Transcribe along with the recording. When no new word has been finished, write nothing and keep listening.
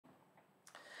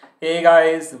Hey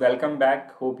guys, welcome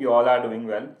back. Hope you all are doing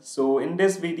well. So in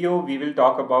this video, we will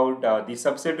talk about the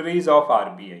subsidiaries of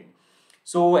RBI.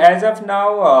 So as of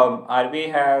now,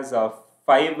 RBI has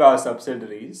five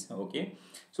subsidiaries. Okay,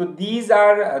 so these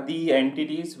are the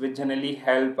entities which generally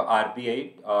help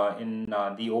RBI in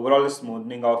the overall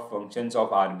smoothing of functions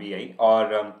of RBI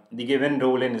or the given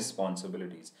role and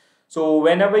responsibilities. So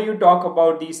whenever you talk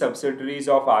about the subsidiaries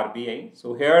of RBI,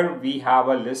 so here we have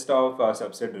a list of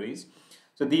subsidiaries.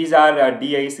 So these are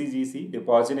DICGC,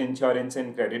 Deposit Insurance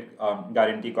and Credit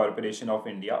Guarantee Corporation of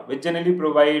India, which generally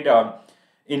provide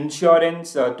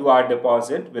insurance to our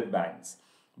deposit with banks.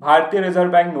 Bharatiya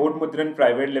Reserve Bank Note Mudran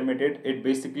Private Limited, it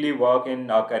basically work in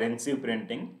currency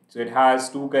printing. So it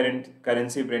has two current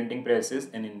currency printing presses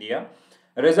in India.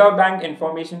 Reserve Bank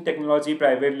Information Technology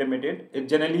Private Limited, it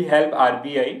generally help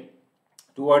RBI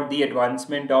toward the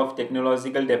advancement of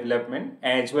technological development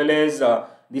as well as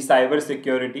the cyber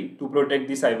security to protect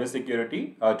the cyber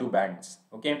security to banks.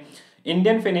 Okay,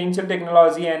 Indian Financial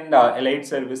Technology and Allied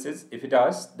Services, if it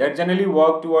has, that generally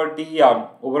work toward the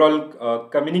overall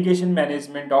communication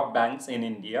management of banks in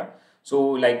India. So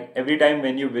like every time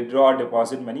when you withdraw or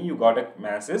deposit money, you got a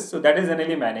message. So that is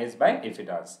generally managed by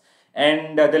IFTAS.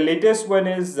 And the latest one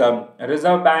is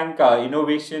Reserve Bank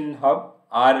Innovation Hub,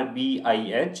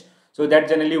 RBIH. So that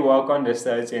generally work on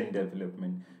research and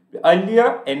development.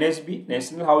 Earlier, NHB,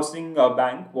 National Housing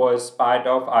Bank, was part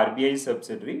of RBI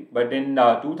subsidiary, but in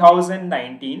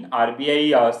 2019,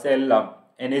 RBI sell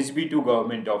NHB to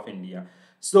Government of India.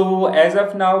 So as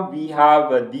of now, we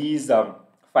have these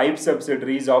five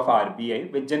subsidiaries of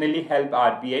RBI, which generally help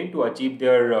RBI to achieve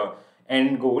their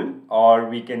end goal, or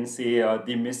we can say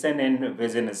the mission and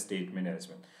vision statement as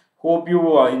well. Hope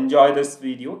you enjoy this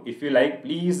video. If you like,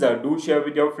 please do share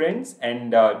with your friends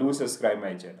and do subscribe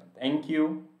my channel. Thank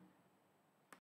you.